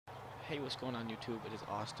Hey, what's going on YouTube? It is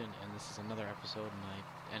Austin, and this is another episode, and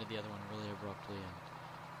I ended the other one really abruptly, and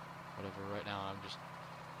whatever. Right now, I'm just,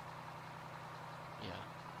 yeah,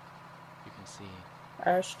 you can see.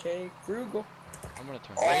 Hashtag frugal. I'm gonna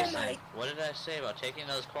turn Oh this my! on. What did I say about taking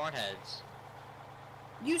those corn heads?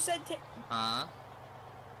 You said Huh?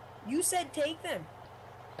 you said take them.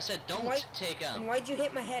 I said don't Why- take And them. why'd you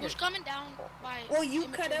hit my head? Who's coming down by... Well, you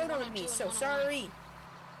in cut between out on 102 me, and so 101.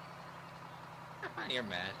 sorry. You're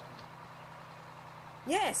mad.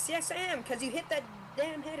 Yes, I am, because you hit that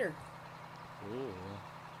damn header. Ooh,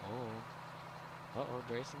 uh-oh,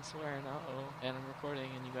 Grayson's swearing, uh-oh, and I'm recording,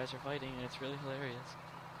 and you guys are fighting, and it's really hilarious.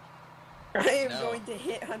 I am No. going to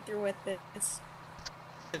hit Hunter with this.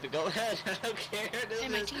 Go ahead. I don't care. This Hey,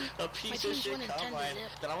 my is team- a my piece of team's shit winning 10 to combine. zip.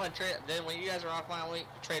 Then I want to trade. Then when you guys are offline, we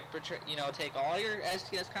trade for take all your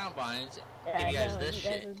STS combines. Give you guys this you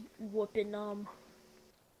shit. guys are whooping And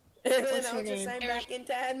then What's I'll your just name? sign back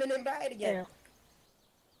into admin and buy it again. Yeah.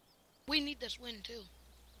 We need this win, too.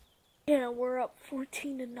 Yeah, we're up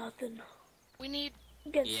 14-0 We need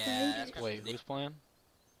against Yeah, the that's Raiders. Wait, who's playing?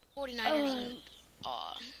 49ers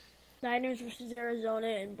and... Niners versus Arizona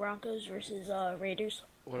and Broncos versus Raiders.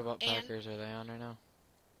 What about And- Packers? Are they on right now?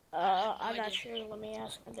 I'm no not idea. sure. Let me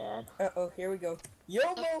ask my dad. Uh-oh, here we go.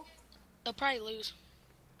 YOLO! They'll probably lose.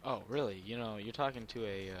 Oh, really? You know, you're talking to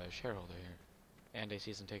a shareholder here, and a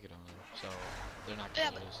season ticket owner, so they're not gonna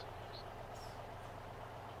Yeah, but- lose.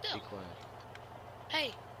 Still. Be quiet.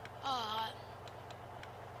 Hey,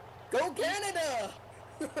 Go Canada!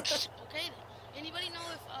 okay then. Anybody know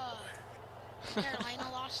if, Carolina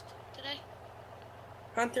lost today?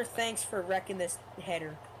 Hunter, thanks for wrecking this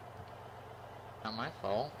header. Not my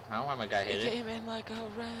fault. I don't know why my guy hit It it. came in like a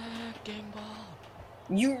wrecking ball.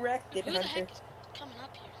 You wrecked it, Who the Hunter. heck is coming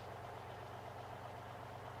up here?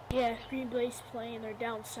 Yeah, Green Bay's playing. They're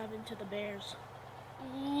down 7 to the Bears.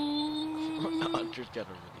 Ooh. Hunter's got a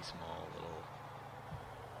really small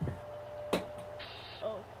little...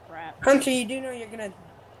 Oh crap! Hunter, you do know you're gonna be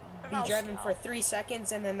I'll driving for stop. 3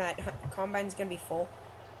 seconds and then that combine's gonna be full.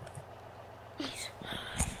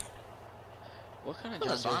 What kind of Put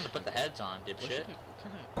John us Deere on to should put I the get? heads on, What dipshit.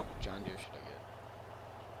 kind of John Deere should I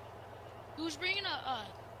Who's bringing a,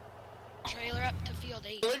 trailer up to field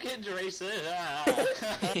 8? Look at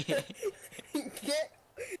Drayson. get? Get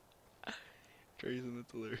Grayson,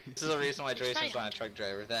 that's hilarious. This is the reason why Drayson's Right. not a truck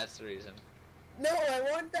driver. That's the reason. No, I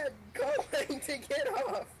want that combine to get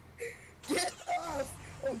off. Get off!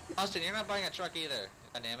 Oh, Austin, you're not buying a truck either.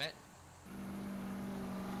 God damn it.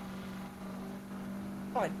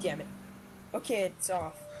 God damn it. Okay, it's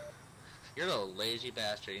off. You're a lazy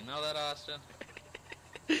bastard. You know that, Austin?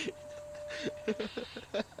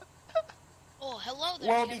 Oh, hello there,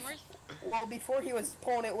 Well, Kenworth. Well, before he was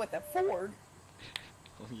pulling it with a Ford.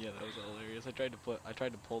 Oh yeah, that was hilarious. I tried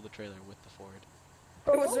to pull the trailer with the Ford.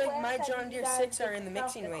 It was like my John Deere 6 are in the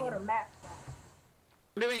mixing wagon.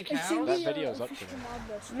 What do you mean, It's in cows? That the video's up official today. mod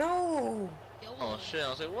list. No! Yo, Oh shit, I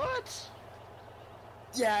was like, what?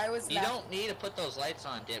 Yeah, it was You that. don't need to put those lights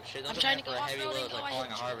on, dipshit. Those I'm are trying meant to for go heavy off-roading. loads like Oh, I hauling a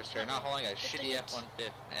hit you. harvester, not hauling a Good thing shitty it's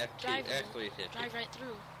F-150, drive- F350. drive right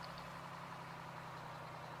through.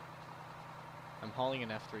 I'm hauling an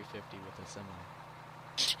F350 with a semi.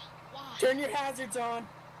 Why? Turn your hazards on.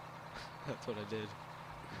 That's what I did.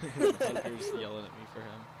 Hunter's yelling at me for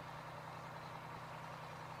him.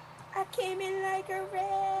 I came in like a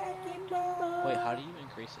wrecking ball. Wait, how do you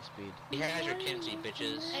increase the speed? You guys are Kinsey,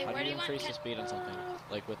 bitches. Hey, How where do do you you want increase the Ken- speed on something?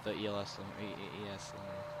 Like with the ELS limiter, ES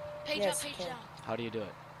limiter. Page Yes, up, page Ken. down. How do you do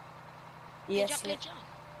it? Page Yes, up, page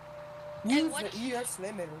down. use what- the ES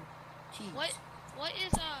limiter. Jeez. What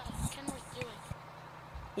is, Kenworth doing?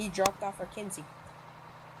 He dropped off for Kinsey,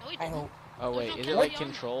 No, he I didn't. hope. Oh There's wait, no is it Kelly like on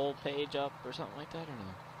control page up or something like that or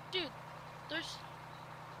no? Dude,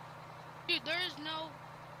 there is no,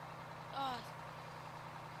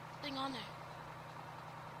 thing on there.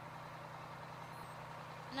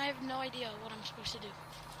 And I have no idea what I'm supposed to do.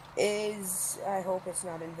 I hope it's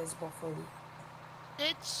not invisible for you.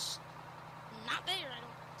 It's not there, I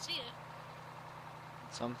don't see it.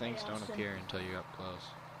 Some things don't Austin. appear until you're up close.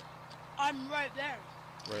 I'm right there,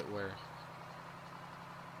 Right where?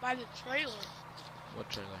 by the trailer. What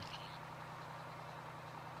trailer?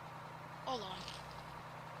 Hold on.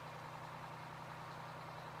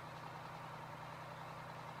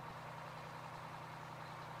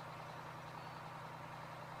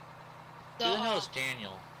 Who the hell is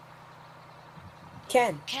Daniel?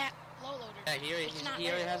 Ken. cat low loader. Yeah, It's not he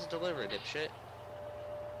already there. has it delivered, dipshit.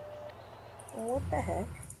 What the heck?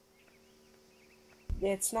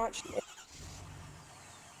 It's not.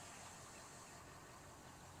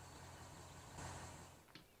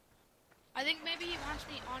 I think maybe he wants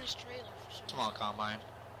me on his trailer for some Small reason. combine.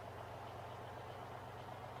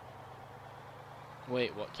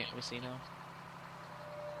 Wait, what can't we see now?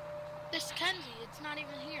 This Kenzie, it's not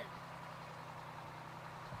even here.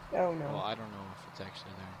 Oh no. Well, I don't know if it's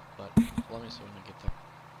actually there, but let me see when I get there.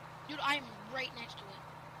 Dude, I'm right next to it.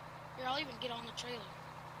 Here, I'll even get on the trailer.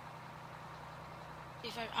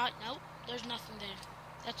 If nope, there's nothing there.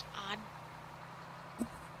 That's odd.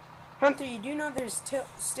 Hunter, you do know there's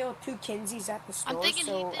still 2 Kinseys at the store, I'm thinking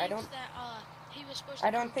so he thinks I don't. that he was supposed to I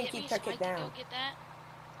don't come think get he me took so it I could down. Go get that.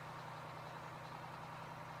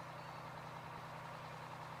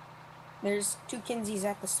 There's 2 Kinseys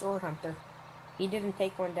at the store, Hunter. He didn't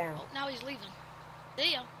take one down. Oh, now he's leaving.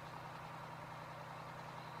 See ya.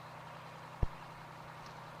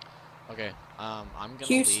 Okay, I'm gonna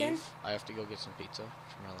Houston? leave. I have to go get some pizza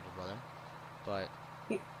for my little brother. But,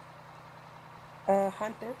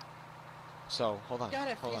 Hunter? so, hold on, Got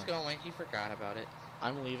it. hold He's on. going. He forgot about it.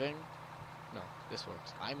 I'm leaving. No, this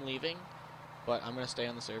works. I'm leaving, but I'm gonna stay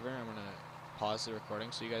on the server. I'm gonna pause the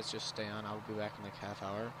recording, so you guys just stay on. I'll be back in like half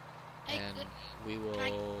hour, Hey, and good. we will.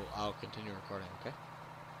 I'll continue recording. Okay?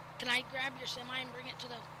 Can I grab your semi and bring it to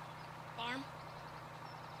the farm?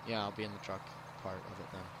 Yeah, I'll be in the truck part of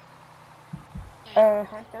it then.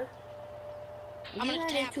 Hunter? I'm You gonna ran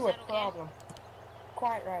tap, into is a that okay? problem.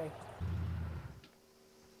 Quite right.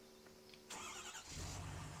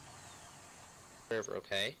 Server,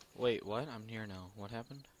 okay? Wait, what? I'm here now. What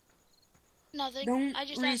happened? Nothing. Don't I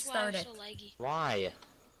just asked why it was restart so laggy. Why?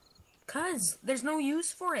 'Cause there's no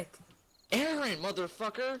use for it. Aaron,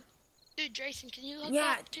 motherfucker! Dude, Jason, can you hook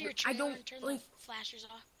Yeah, up to your I trailer don't, and turn like- the flashers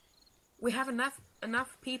off? We have enough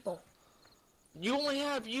people. You only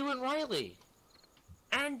have you and Riley.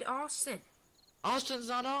 And Austin. Austin's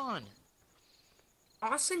not on.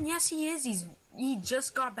 Austin, yes he is. He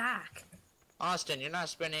just got back. Austin, you're not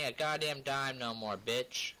spending a goddamn dime no more,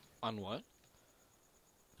 bitch. On what?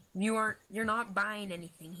 You're not buying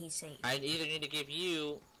anything, he's saying. I either need to give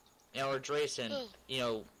you or Drayson,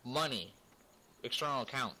 Who? money. External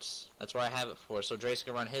accounts. That's what I have it for, so Drayson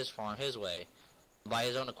can run his farm his way. Buy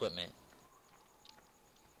his own equipment.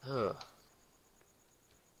 Ugh.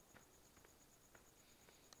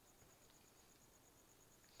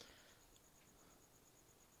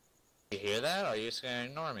 You hear that, or are you just gonna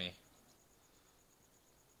ignore me?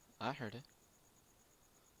 I heard it.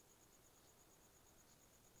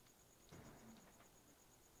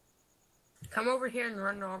 Come over here and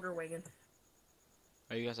run an auger wagon.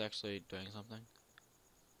 Are you guys actually doing something?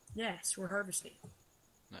 Yes, we're harvesting.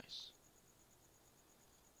 Nice.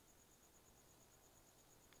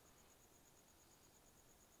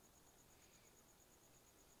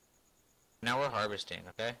 Now we're harvesting,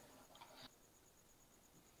 okay?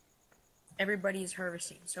 Everybody's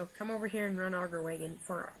harvesting. So come over here and run auger wagon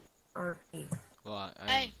for our team. Well,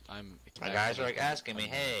 Hey. I'm My back guys for are like like asking me,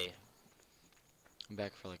 hey, I'm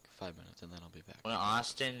back for like 5 minutes and then I'll be back. when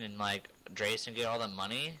Austin and like Drayson get all the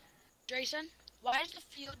money? Jason, why is the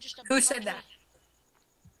field just a Who said that?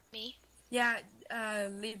 Me? Yeah,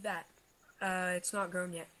 leave that. It's not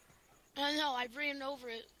grown yet. I know, I ran over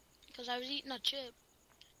it because I was eating a chip.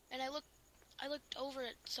 And I looked over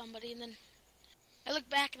at somebody and then I looked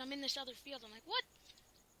back and I'm in this other field. I'm like, what?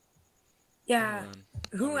 Yeah. Hold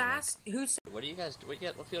on. Who I'll be back. asked? Who said? What do you guys do? What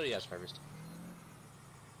field do you guys harvest?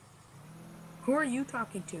 Who are you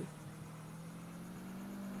talking to?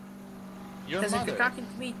 Your Because if mother. you're talking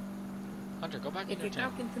to me, Hunter, go back in if your you're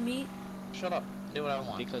tent. talking to me, Shut up. Do what I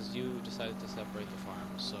want. Because you decided to separate the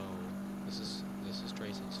farms, so this is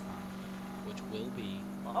Drayson's farm, which will be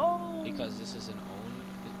Oh. because this is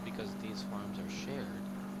because these farms are shared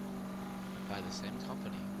by the same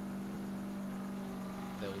company.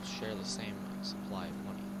 They will share the same supply of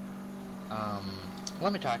money.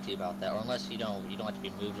 Let me talk to you about that. Or unless you don't have to be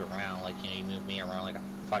moved around, like, you move me around like a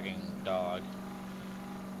fucking dog.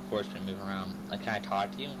 Force me to move around. Like, can I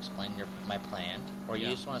talk to you and explain my plan? Or you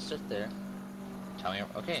Yeah. just want to sit there, tell me,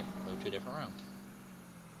 okay, move to a different room.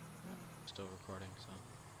 Still recording,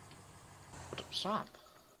 so Stop.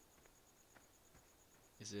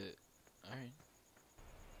 is it alright?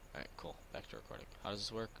 Alright, cool. Back to recording. How does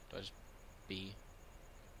this work? Do I just B?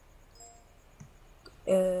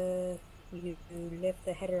 you lift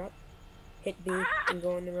the header up, hit B, and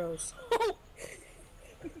go on the rows.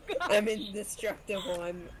 I'm indestructible.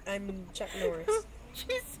 I'm Chuck Norris.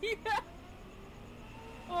 Did you see that?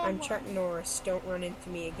 Oh I'm my- Chuck Norris. Don't run into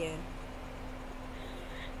me again.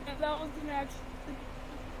 That was an accident.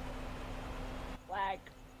 Lag.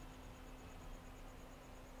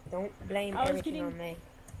 Don't blame I was everything getting- on me.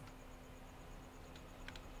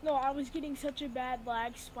 No, I was getting such a bad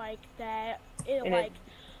lag spike that it And like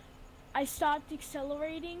I stopped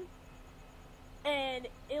accelerating, and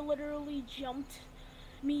it literally jumped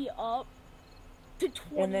me up to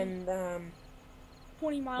 20, And then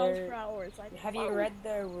 20 miles there- per hour. It's like, have you oh, read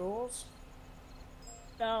the rules?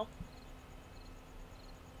 No.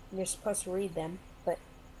 You're supposed to read them, but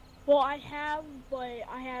Well, I have, but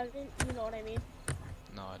I haven't. You know what I mean?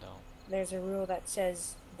 No, I don't. there's a rule that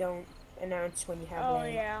says don't announce when you have Oh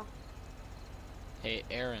land. yeah. Hey,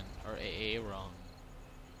 Aaron, or Aaron,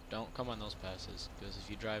 don't come on those passes, because if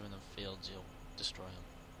you drive in the fields, you'll destroy them.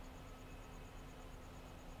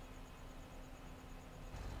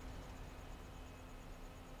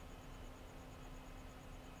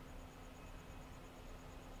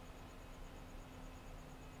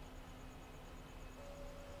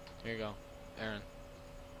 Here you go, Aaron.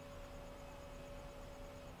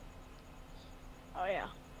 Oh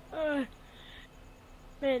yeah.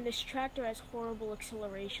 Man, this tractor has horrible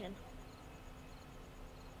acceleration.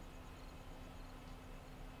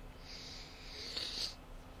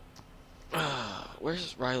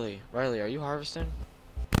 Where's Riley? Riley, are you harvesting?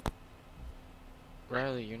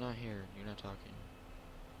 Riley, you're not here. You're not talking.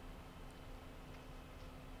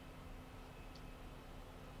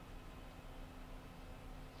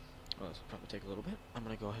 Well, this will probably take a little bit. I'm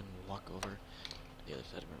gonna go ahead and walk over to the other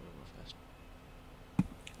side of my room real fast.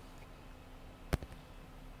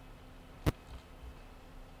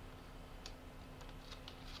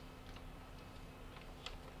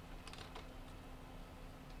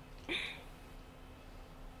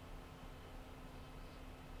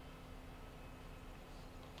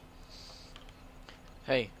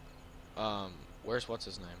 Hey, where's what's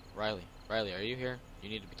his name? Riley. Riley, are you here? You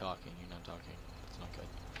need to be talking. You're not talking. It's not good.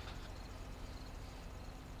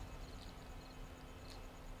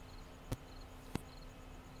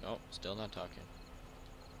 Nope, still not talking.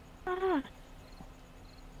 Ah.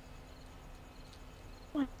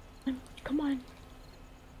 Come on.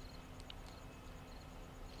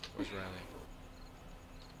 Where's Riley?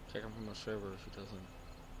 Check him from the server if he doesn't.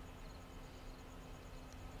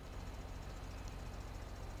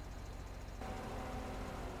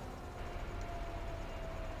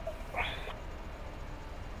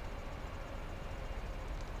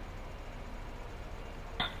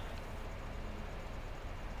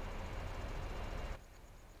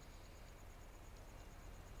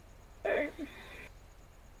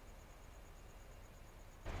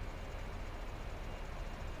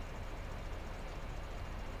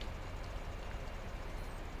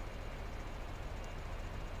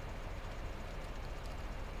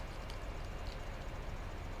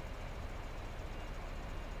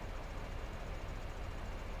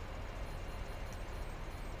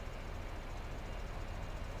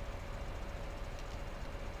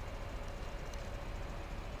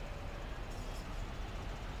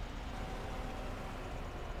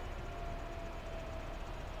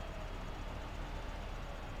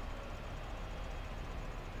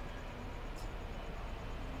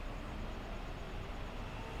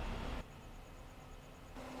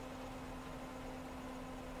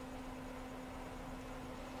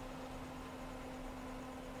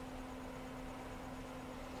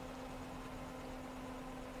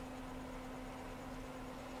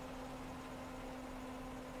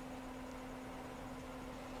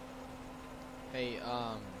 Hey,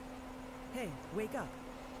 Hey, wake up.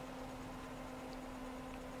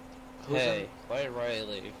 who's Hey, why did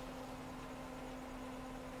Riley?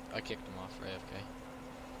 I kicked him off for AFK.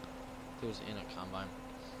 He was in a combine.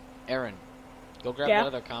 Aaron, go grab Yeah? that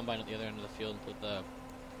other combine at the other end of the field and put the...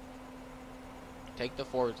 Take the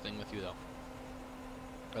forage thing with you, though.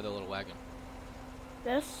 Or the little wagon.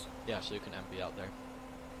 This? Yeah, so you can empty out there.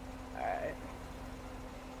 Alright.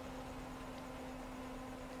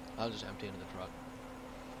 I'll just empty into the truck.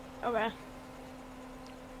 Okay.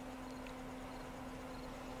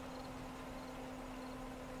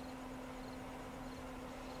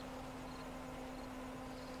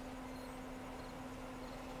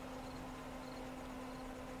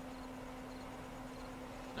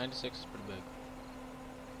 .96 is pretty big.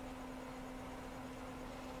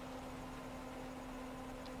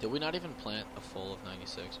 Did we not even plant a full of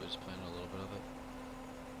 96? We just planted a little bit of it.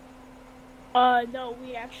 No,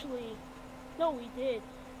 we actually... No, we did.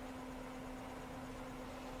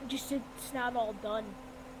 It's not all done.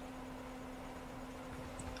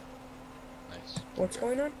 Nice. What's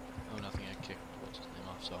going on? Oh, nothing. I kicked what's his name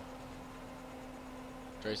off, so...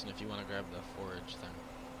 Drayson, if you want to grab the forage thing,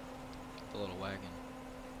 the little wagon,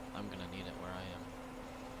 I'm gonna need it where I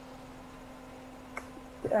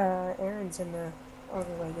am. Aaron's in the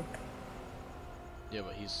other wagon. Yeah,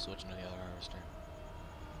 but he's switching to the other harvester.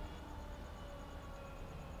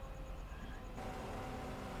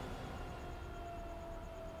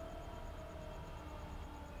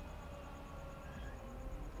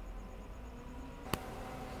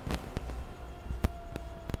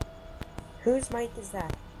 Whose mic is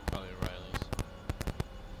that? Probably Riley's.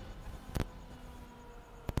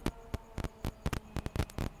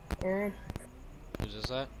 Aaron? Who's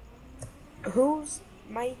this at? Whose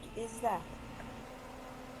mic is that?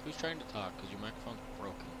 Who's trying to talk? Because your microphone's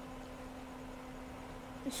broken.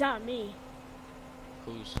 It's not me.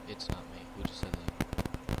 Who's? It's not me. Who just said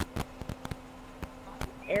that?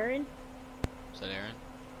 Aaron? Is that Aaron?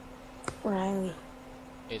 Riley.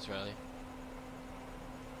 Hey, it's Riley.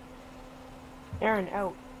 Aaron,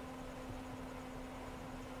 out.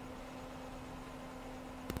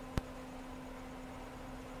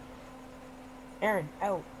 Aaron,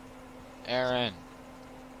 out. Aaron!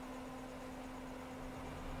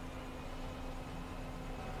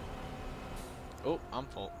 Oh, I'm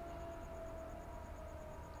full.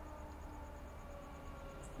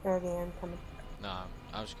 Okay, I'm coming. Nah,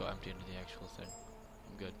 I'll just go empty into the actual thing.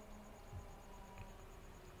 I'm good.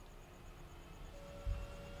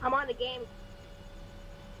 I'm on the game.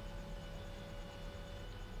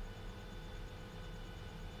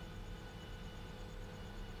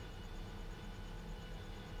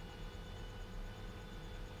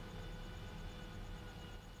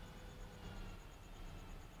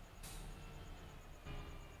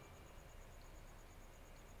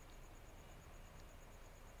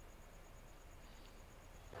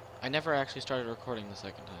 I never actually started recording the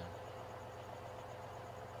second time.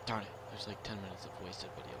 Darn it, there's like 10 minutes of wasted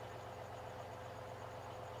video.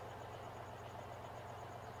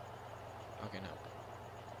 Okay, no.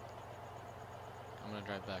 I'm gonna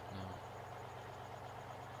drive back now.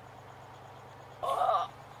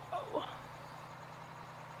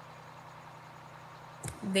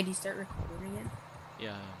 Did you start recording again?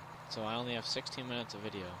 Yeah, so I only have 16 minutes of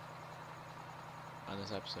video on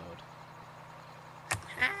this episode.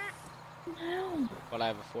 No. But I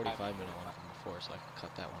have a 45-minute one from before, so I can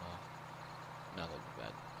cut that one off. No, that'd be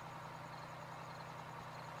bad.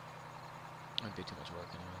 Might be too much work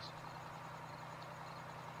anyways.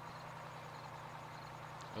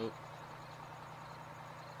 Oh.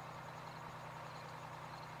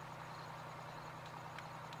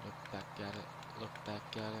 Look back at it. Look back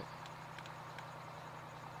at it.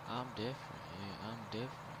 I'm different. Yeah, I'm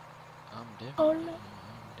different. I'm different. Oh, Yeah, no.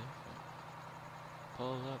 I'm different.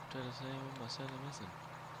 Pull up to the same with my center missing.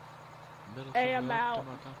 Middle Hey, finger I'm up out. to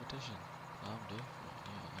my competition. I'm different.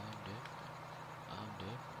 Yeah, I'm different. I'm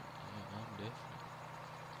different. Yeah, I'm different.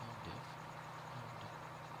 I'm different. I'm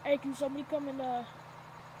different. Hey, can somebody come and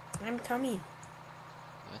I'm coming.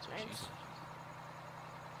 That's what she said.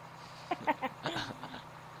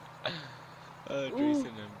 Ooh, Jason,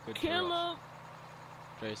 I'm good kill for him?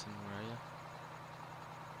 Jason, where are you?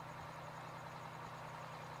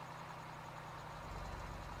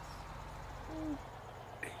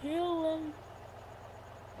 Kill him.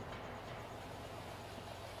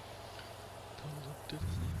 Pull up to the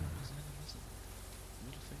same with my center missing.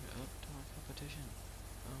 Middle finger up to my competition.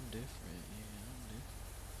 I'm different. Yeah, I'm different.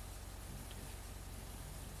 I'm different.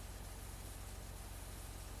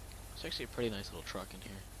 It's actually a pretty nice little truck in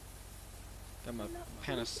here. Got my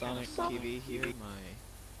Panasonic TV here, my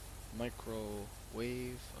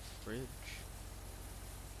microwave, a fridge.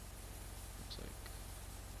 Looks like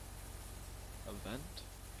a vent,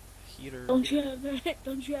 heater. Don't you have that?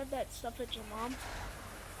 Don't you have that stuff at your mom?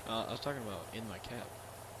 I was talking about in my cab.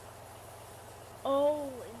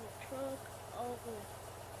 Oh, in the truck. Oh.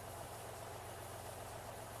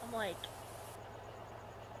 I'm like,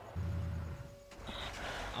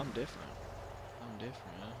 I'm different. I'm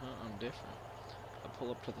different. I'm different. I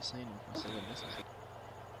pull up to the scene and I say that this is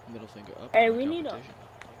middle finger up. Hey, to my we need a- competition.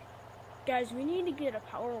 guys, we need to get a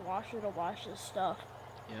power washer to wash this stuff.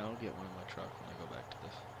 Yeah, I'll get one in my truck when I go back to the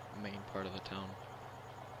main part of the town.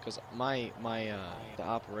 Cause the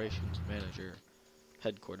operations manager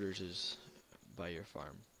headquarters is by your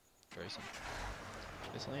farm, Grayson.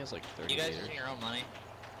 This only has like 30 You guys liters. using your own money?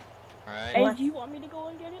 Alright? Hey, do you want me to go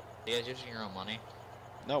and get it? You guys using your own money?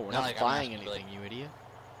 No, we're Not not like I'm buying asking, anything, you idiot.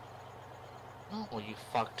 No, you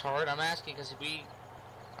fucktard. I'm asking because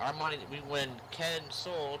our money, when Ken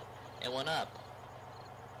sold, it went up.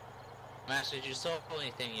 I'm asking, did you sold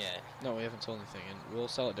anything yet? No, we haven't sold anything, and we'll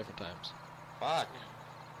sell at different times. Fuck.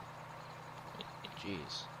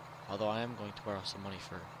 Jeez. Although I am going to borrow some money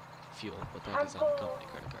for fuel, but that is on the company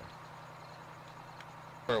credit card.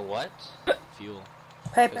 For what? Fuel.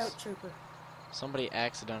 Pipe Yes. out, trooper. Somebody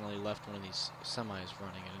accidentally left one of these semis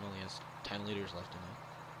running, and it only has 10 liters left in it.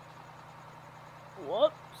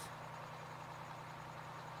 Whoops.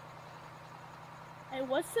 Hey,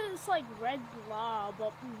 what's this like red blob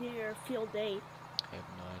up near Field 8? I have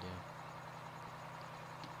no idea.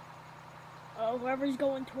 Whoever's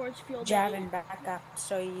going towards field Javin, A. back up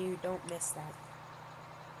so you don't miss that.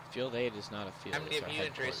 Field 8 is not a field. I'm it's giving our you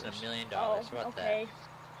and Jason headquarters. $1 million. Oh, How about okay.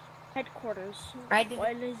 Headquarters. I didn't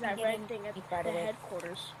What is that get red any thing at by the the way.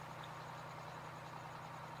 headquarters?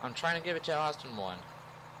 that? I'm trying to give it to Austin 1.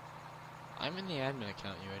 I'm in the admin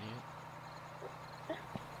account, you idiot.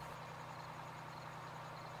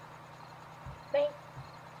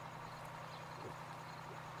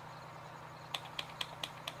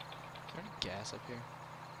 Is there any gas up here?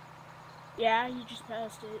 Yeah, you just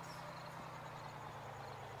passed it.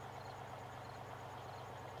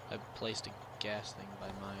 I placed a gas thing by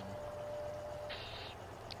mine.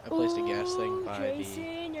 I placed a gas thing by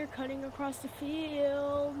Jason, you're cutting across the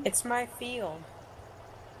field. It's my field.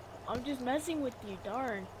 I'm just messing with you,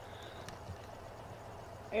 darn.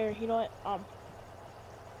 Here, you know what?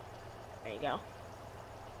 There you go.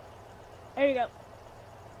 There you go.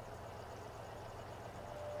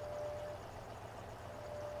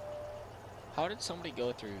 How did somebody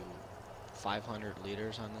go through 500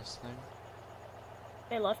 liters on this thing?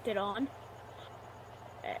 They left it on.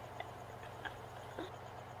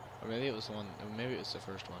 Or maybe it was the one, maybe it was the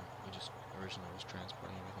first one. We just originally was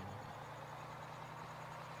transporting everything.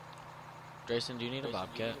 Jason, do you need a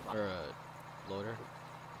bobcat or a loader?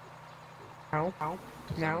 No.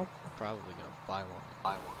 'Cause No. I'm probably gonna buy one.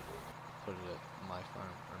 Put it at my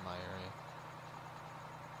farm or my area.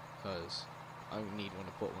 Cause I need one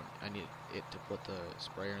to put one. I need it to put the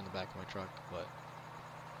sprayer in the back of my truck, but.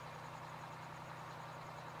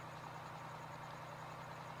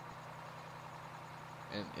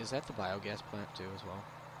 And is that the biogas plant too as well?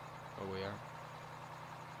 Or we are?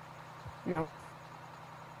 No.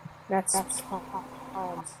 That's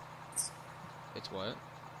It's what?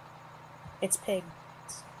 it's pig.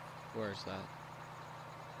 Where is that?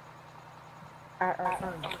 At our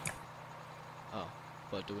farm. Oh,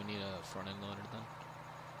 but do we need a front end loader then?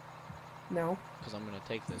 No. Because I'm gonna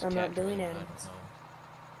take this I'm cat not doing trailer, and I it. don't know.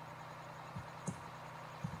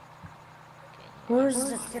 Okay, then Where's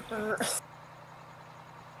the tipper?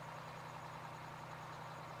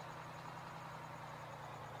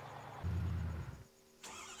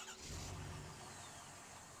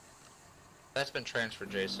 That's been transferred,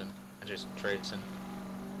 Jason. Jason Tradeson.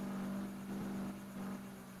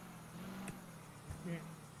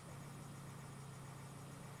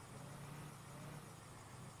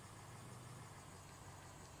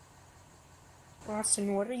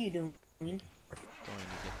 Austin, what are you doing? going to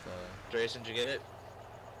get the. Jason, did you get it?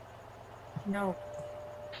 No.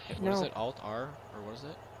 What is No. it? Alt R or what is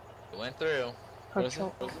it? It went through. What is it?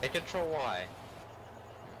 Control. Hit Control Y. Here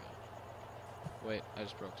we go. Wait, I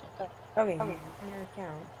just broke something. Okay, on your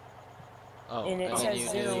account. Oh, And it then says you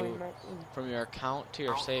 0 do in my. from your account to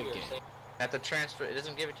your save game. At the transfer, it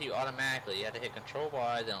doesn't give it to you automatically. You have to hit Control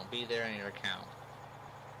Y, then it'll be there in your account.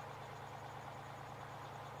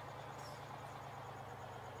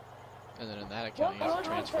 And then in that account, you have to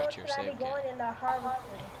transfer it to your save game. in the harvester?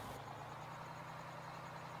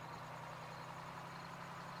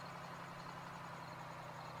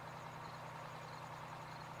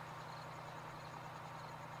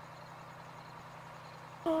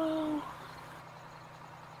 Oh,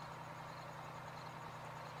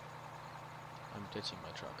 I'm ditching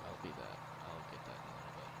my truck. I'll be that. I'll get that in a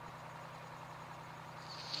little bit.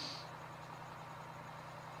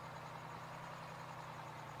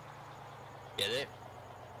 Get it?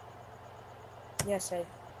 Yes,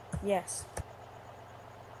 yes.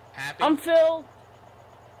 Happy? I'm Phil.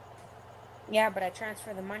 Yeah, but I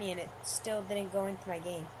transferred the money and it still didn't go into my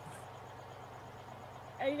game.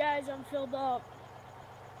 Hey guys, I'm filled up.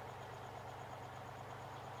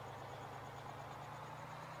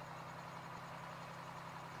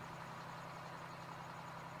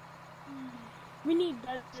 We need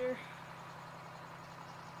better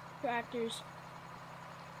tractors,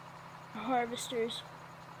 harvesters.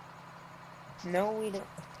 No, we don't.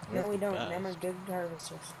 No, we don't. Fast. Them are good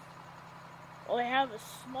harvesters. Well, they have a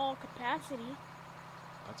small capacity.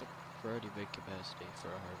 That's a pretty big capacity for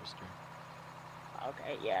a harvester.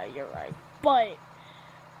 Okay, yeah, you're right. But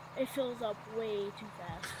it fills up way too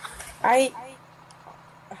fast.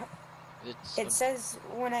 It says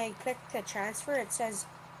when I click to transfer, it says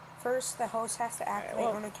first the host has to activate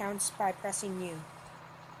well- on accounts by pressing U.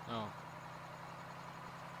 Oh.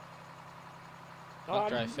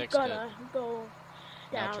 After I I'm fixed gonna go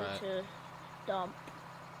Yeah, I'll down try it. to dump.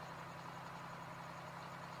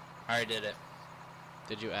 I already did it.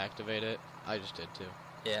 Did you activate it? I just did too.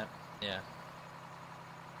 Yeah, yeah.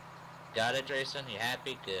 Got it, Jason? You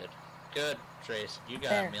happy? Good. Good, Jason. You got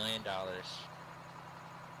There. $1 million.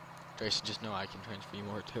 Jason, just know I can transfer you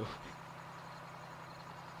more too.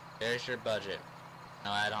 Here's your budget.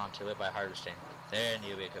 Now add on to it by harvesting. Then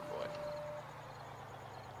you'll be a good boy.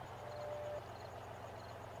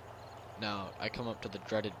 Now, I come up to the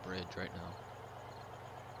dreaded bridge right now.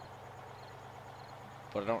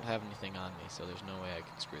 But I don't have anything on me, so there's no way I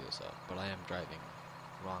can screw this up. But I am driving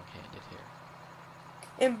wrong-handed here.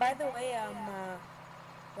 And by the way,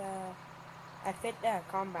 I fit the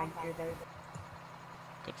combine through there.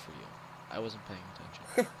 Good for you. I wasn't paying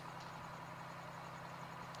attention.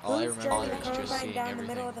 All I Who's remember driving is the just combine seeing down the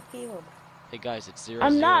everything. middle of the field? Hey guys, it's 0,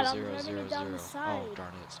 I'm 0, not, I'm 0, driving 0, it down the 0. side. Oh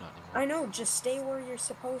darn it, it's not anymore. I know, just stay where you're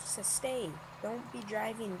supposed to stay. Don't be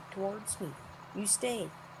driving towards me. You stay.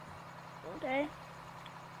 Okay.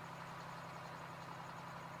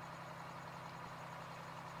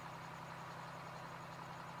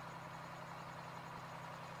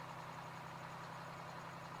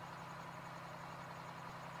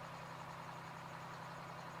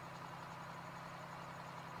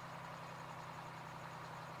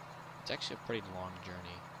 It's actually a pretty long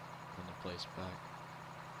journey from the place back.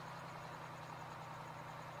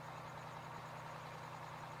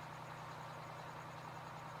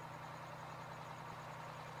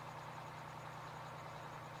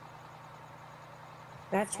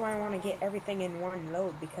 That's why I want to get everything in one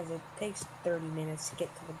load, because it takes 30 minutes to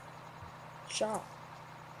get to the shop.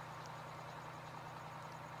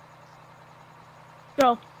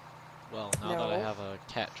 Go. Well, now that I No. have a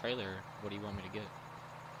cat trailer, what do you want me to get?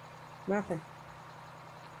 Nothing.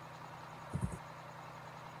 Alright,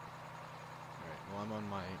 well I'm on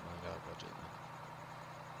my $8 million budget then.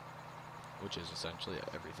 Which is essentially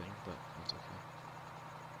everything, but that's okay.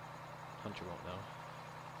 Hunter won't know.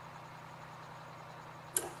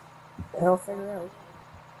 He'll figure out.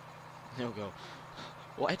 He'll go,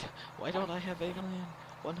 what? Why don't I have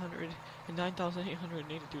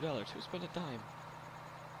 $8,109,882? Who spent a dime?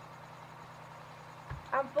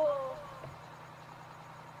 I'm full.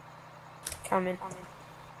 Coming. I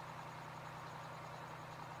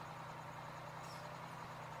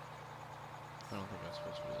don't think I'm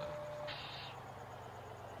supposed to do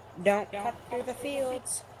that. Don't cut through the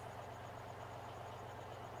fields.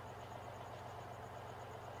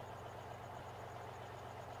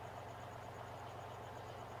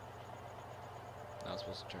 Now I'm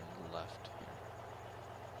supposed to turn left here.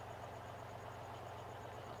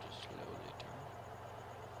 I'll just slowly turn.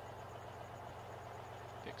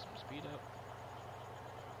 Pick some speed up.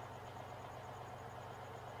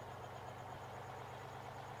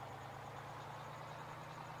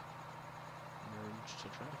 Merge to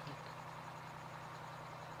traffic.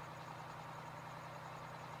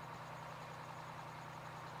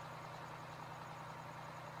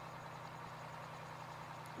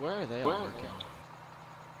 Where are they all working?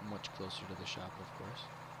 Much closer to the shop, of course.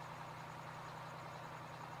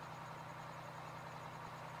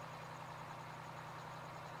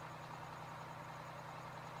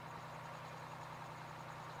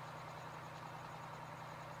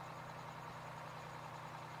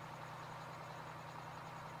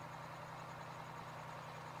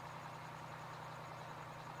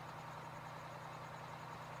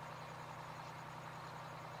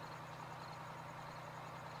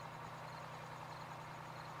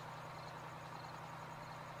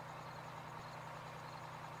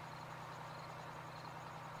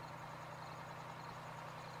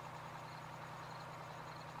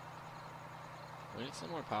 We need some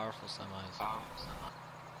more powerful semis.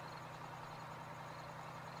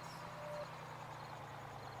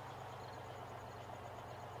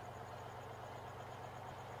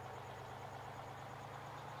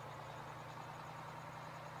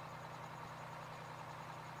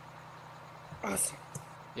 Awesome.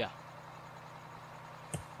 Yeah.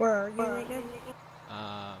 Where are you right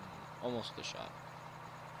now? Almost the shop.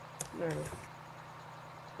 No.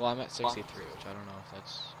 Well, I'm at 63, which I don't know if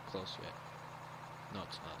that's close yet. No,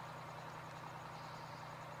 it's not.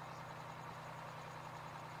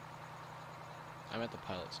 I'm at the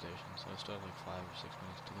pilot station, so I still have like 5 or 6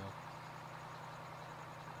 minutes to go.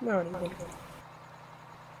 No, even.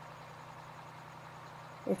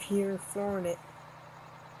 If you're flooring it.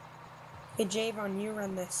 Hey, Javon, you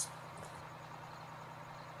run this.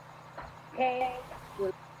 Okay.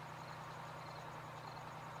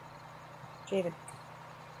 Javen.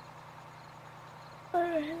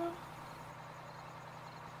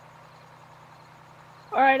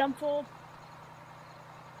 Alright, I'm full.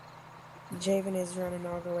 Javen is running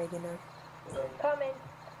Auger Wagon now. Coming.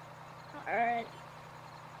 Alright.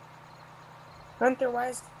 Hunter, why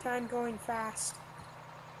is time going fast?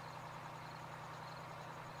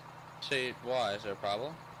 See, why? Is there a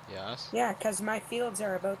problem? Yes? Yeah, 'cause my fields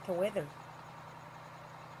are about to wither.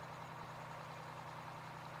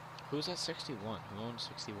 Who's at 61? Who owns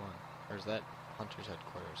 61? Or is that Hunter's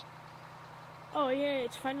headquarters? Oh yeah,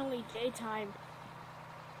 it's finally daytime.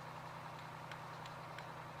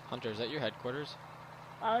 Hunter, is that your headquarters?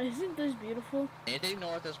 Isn't this beautiful? Anything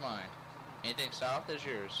north is mine. Anything south is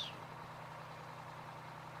yours.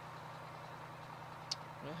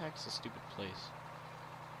 Where the heck's this stupid place?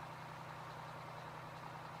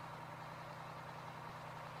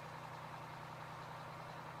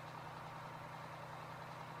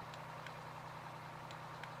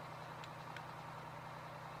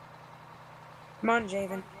 Come on,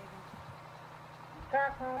 Javen.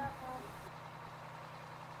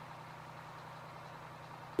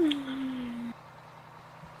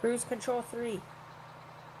 Cruise control 3.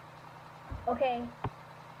 Okay.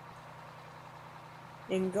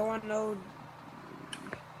 And go unload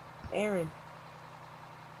Aaron.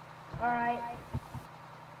 Alright.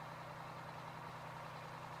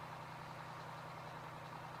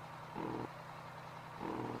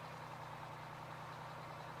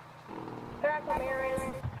 Track him,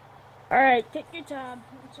 Aaron. Alright, take your time.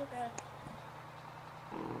 It's okay.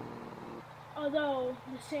 Although,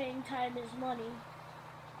 the saying time is money.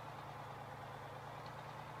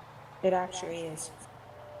 It actually is.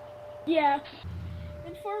 Yeah.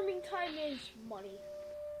 And farming time is money.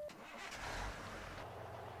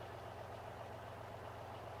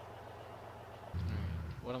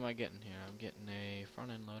 What am I getting here? I'm getting a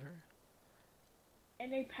front end loader.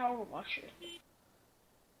 And a power washer.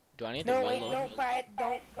 Do I need the No, wheel wait, loader? don't buy it.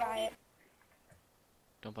 Don't buy it.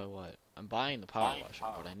 Don't buy what? I'm buying the power washer,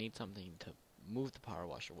 but I need something to move the power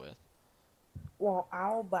washer with. Well,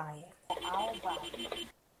 I'll buy it.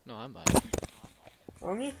 No, I'm buying it.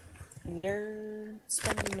 Only you're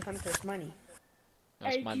spending Hunter's money.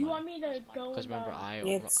 That's Hey, my do you money. want me to go Because remember,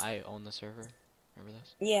 It's- I own the server. Remember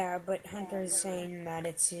this? Yeah, but Hunter's saying that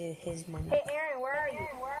it's his money. Hey, Aaron, where are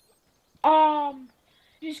you?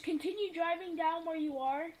 Just continue driving down where you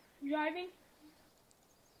are driving.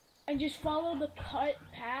 And just follow the cut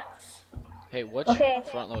paths. Hey, which Okay.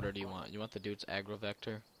 front loader do you want? You want the dude's aggro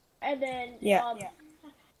vector? And then, Yeah.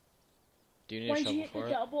 Do you need a once you shovel hit for the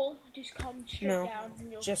it? double, just come straight No, down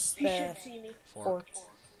and just you the should see me. Fork.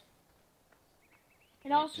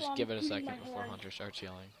 And Yeah, also, just I'm give it a keeping second my before horn. Hunter starts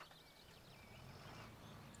yelling.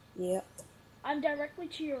 Yep. I'm directly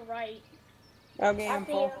to your right. Okay, I I'm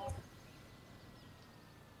see full. you.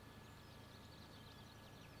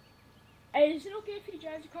 Hey, is it okay if he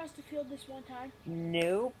drives across the field this one time?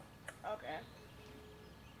 Nope. Okay.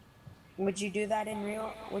 Would you do that in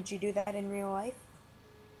real? Would you do that in real life?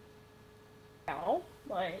 No,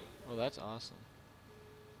 but Oh, that's awesome.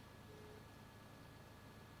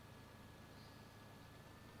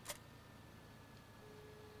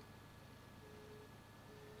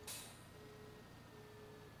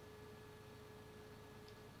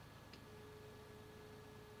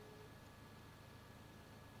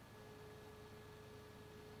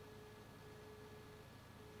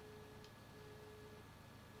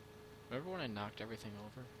 Remember when I knocked everything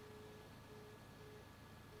over?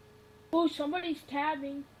 oh, somebody's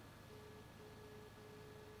tabbing.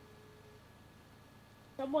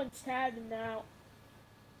 Someone's tabbing now.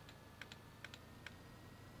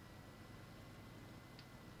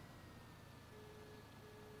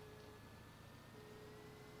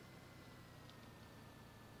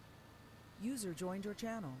 User joined your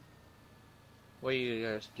channel. What are you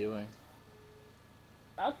guys doing?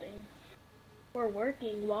 Nothing. We're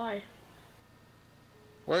working. Why?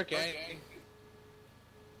 Working.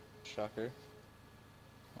 Shocker.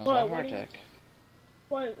 How's What, my what heart do you- attack?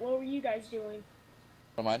 What were you guys doing?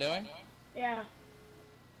 What am I doing? Yeah.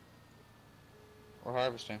 We're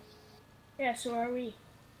harvesting. Yeah, so are we.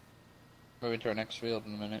 Moving to our next field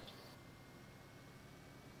in a minute.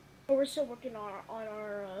 But we're still working on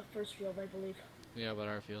our first field, I believe. Yeah, but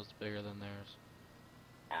our field's bigger than theirs.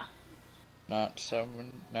 Not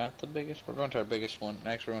the biggest. We're going to our biggest one.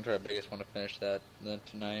 Next, we're going to our biggest one to finish that. Then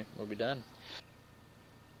tonight, we'll be done.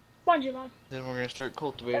 Come on, Javon. Then we're going to start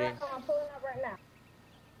cultivating. I'm pulling up right now.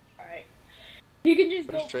 Alright. You can just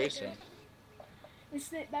Where's go Tracy?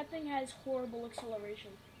 quicker. That thing has horrible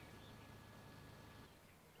acceleration.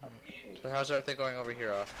 Oh, shoot. So how's everything going over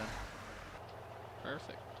here, Austin?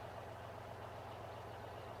 Perfect.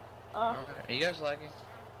 Are you guys lagging?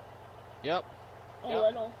 Yep. A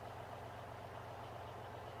little.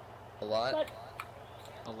 A lot? But,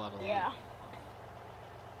 A lot of yeah.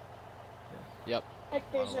 Yep.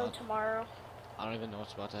 Like, there's no lot. tomorrow. I don't even know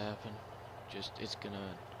what's about to happen. Just, it's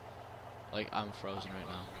gonna... Like, I'm frozen right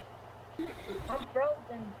now. I'm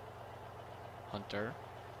frozen. Hunter,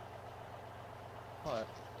 What?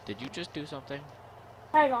 did you just do something?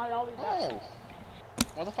 Hang on, I'll be back. Oh!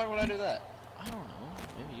 Why the fuck would I do that? I don't know.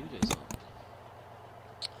 Maybe you did something.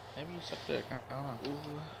 Maybe you suck dick. I don't know.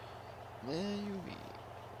 Ooh, maybe.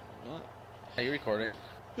 Not. Hey, you recording?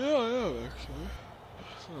 Yeah, I am actually.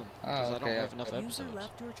 Because I don't okay. have enough User episodes.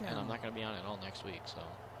 left your And I'm channel. not going to be on it all next week, so.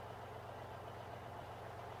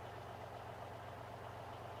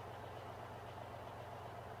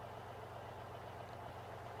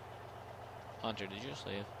 Hunter, did you just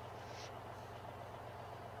leave?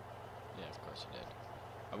 Yeah, of course you did.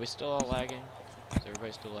 Are we still all lagging? Is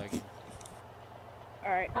everybody still lagging?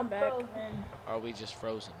 Alright, I'm back. frozen. Or are we just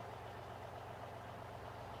frozen?